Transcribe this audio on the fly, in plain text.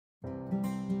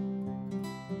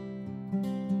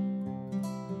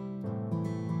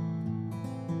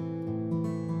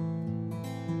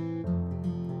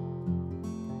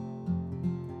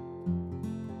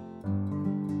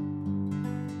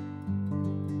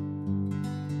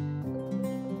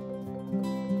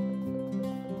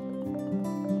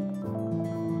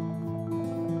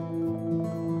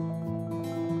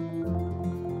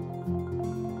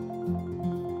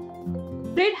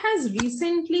Fred has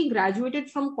recently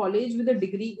graduated from college with a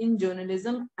degree in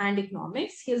journalism and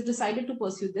economics. He has decided to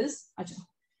pursue this.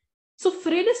 So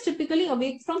Fred is typically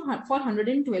awake for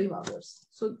 112 hours.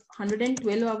 So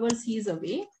 112 hours he is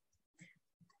awake.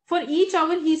 For each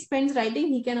hour he spends writing,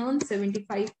 he can earn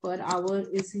 75 per hour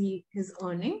is his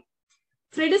earning.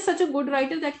 Fred is such a good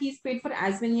writer that he is paid for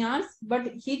as many hours,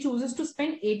 but he chooses to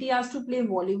spend 80 hours to play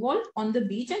volleyball on the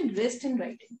beach and rest in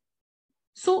writing.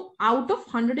 So out of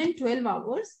 112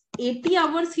 hours, 80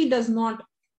 hours he does not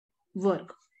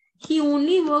work. He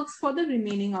only works for the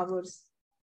remaining hours.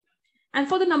 And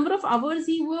for the number of hours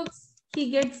he works,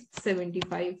 he gets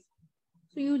 75.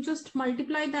 So you just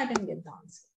multiply that and get the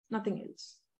answer. Nothing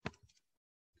else.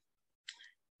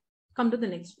 Come to the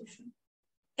next question.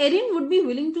 Erin would be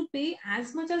willing to pay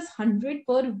as much as 100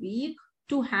 per week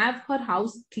to have her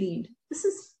house cleaned. This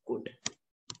is good.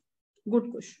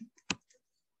 Good question.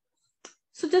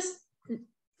 So just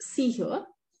see here.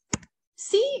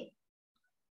 See,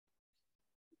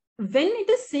 when it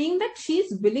is saying that she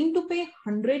is willing to pay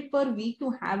 100 per week to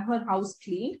have her house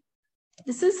cleaned,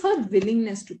 this is her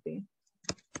willingness to pay,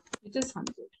 which is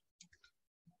 100.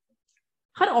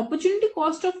 Her opportunity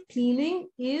cost of cleaning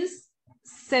is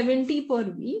 70 per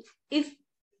week. If,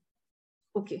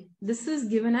 okay, this is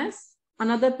given as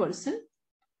another person,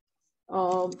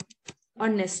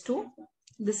 Ernesto.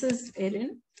 This is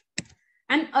Erin.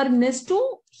 And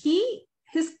Ernesto,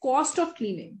 his cost of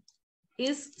cleaning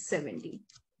is 70.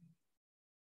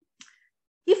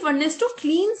 If Ernesto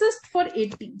cleans it for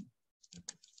 80,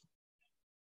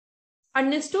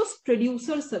 Ernesto's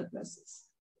producer surpluses.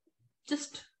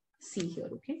 Just see here,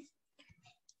 okay?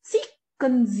 See,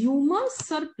 consumer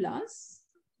surplus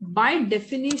by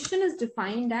definition is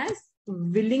defined as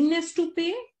willingness to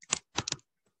pay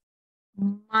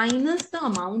minus the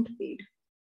amount paid.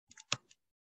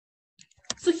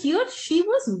 So here she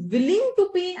was willing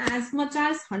to pay as much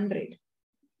as 100.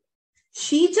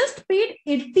 She just paid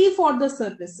 80 for the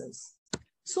services.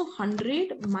 So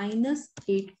 100 minus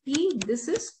 80, this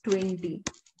is 20.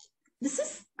 This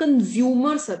is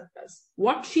consumer surplus.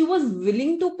 What she was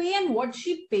willing to pay and what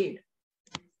she paid.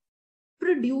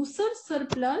 Producer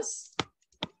surplus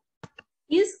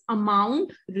is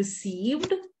amount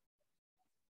received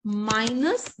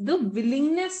minus the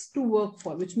willingness to work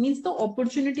for, which means the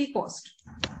opportunity cost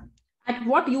at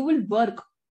what you will work.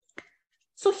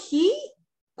 So he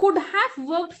could have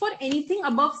worked for anything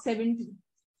above 70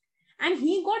 and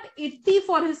he got 80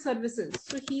 for his services.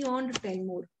 So he earned 10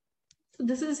 more. So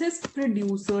this is his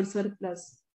producer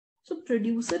surplus. So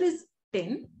producer is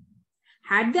 10.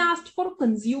 Had they asked for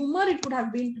consumer, it would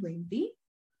have been 20.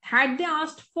 Had they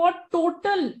asked for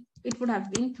total, it would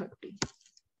have been 30.